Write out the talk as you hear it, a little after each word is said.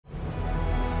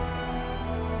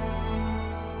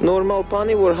Նորմալ բան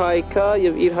է, որ հայ կա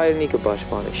եւ իր հայրենիքը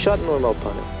պաշտպանի։ Շատ նորմալ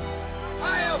բան է։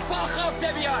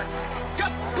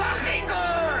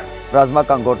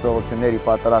 Ռազմական գործողությունների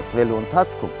պատրաստվելու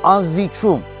ընթացքում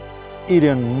անզիջում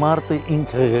իրեն մարտը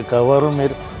ինքը ղեկավարում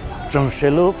էր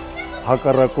ճնշելով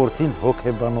հակառակորդին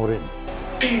հոգեբանորեն։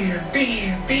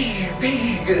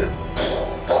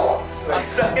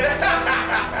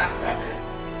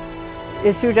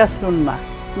 Ես յուրասունմա,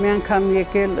 մի անգամ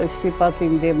եկել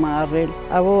ստիպատին դեմ առել,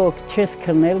 ավոք չես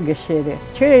քնել գշերը։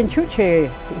 Չէ, ինչու՞ չէ,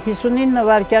 59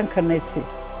 վայրկյան քնեցի։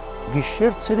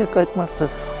 Գիշեր ցերեկ այդ մարդը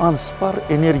անսպար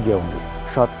էներգիա ուներ։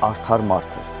 շատ արդար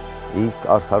մարդ էր։ Իսկ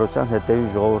արդարության հետևին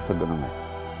ժողովուրդը գնում է։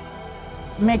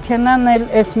 Մեքենան էլ,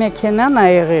 այս մեքենան ա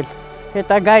եղել,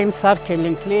 հետագայում սարքել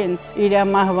ենք լին, իր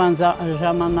մահվան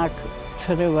ժամանակ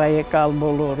ցրով ա եկալ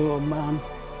բոլորը ման։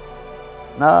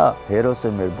 Նա հերոս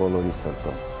է մեր բոլորի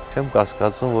սրտում։ Չեմ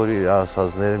կասկածում, որ իր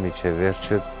ասածները միջև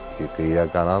վերջը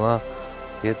կիրականանա,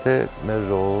 եթե մեր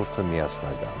ժողովուրդը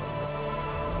միասնական է։